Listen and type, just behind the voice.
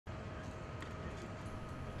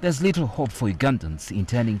There's little hope for Ugandans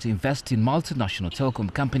intending to invest in multinational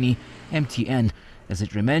telecom company MTN, as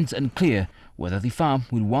it remains unclear whether the firm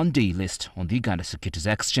will one day list on the Uganda Securities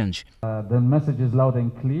Exchange. The message is loud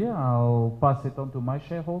and clear. I'll pass it on to my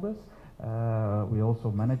shareholders. We're also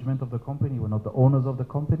management of the company. We're not the owners of the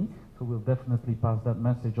company, so we'll definitely pass that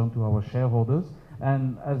message on to our shareholders.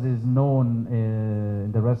 And as is known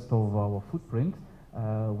in the rest of our footprint,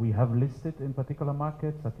 we have listed in particular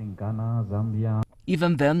markets, I think Ghana, Zambia.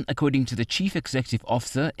 Even then, according to the Chief Executive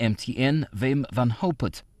Officer, MTN, Wim van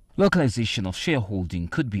Hulpert, localization of shareholding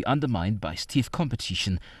could be undermined by stiff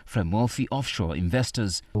competition from wealthy offshore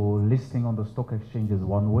investors. So listing on the stock exchange is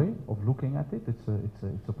one way of looking at it.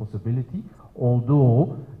 It's a possibility,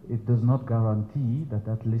 although it does not guarantee that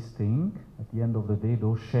that listing, at the end of the day,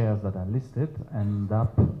 those shares that are listed end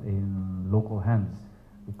up in local hands,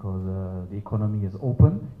 because the economy is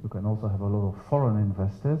open. You can also have a lot of foreign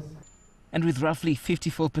investors. And with roughly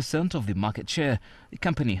 54% of the market share, the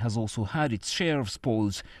company has also had its share of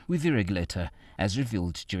spoils with the regulator, as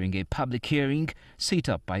revealed during a public hearing set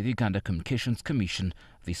up by the Uganda Communications Commission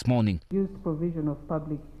this morning. Used provision of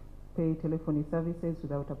public pay telephony services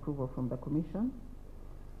without approval from the Commission.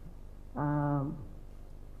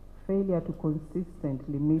 Failure to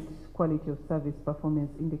consistently meet quality of service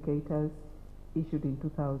performance indicators issued in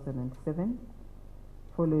 2007,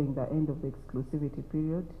 following the end of the exclusivity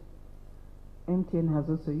period. MTN has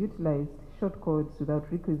also utilized short codes without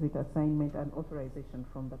requisite assignment and authorization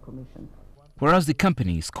from the Commission. Whereas the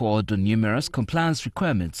company scored on numerous compliance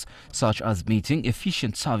requirements, such as meeting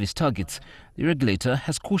efficient service targets, the regulator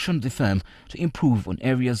has cautioned the firm to improve on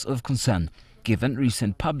areas of concern, given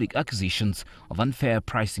recent public accusations of unfair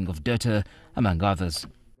pricing of data, among others.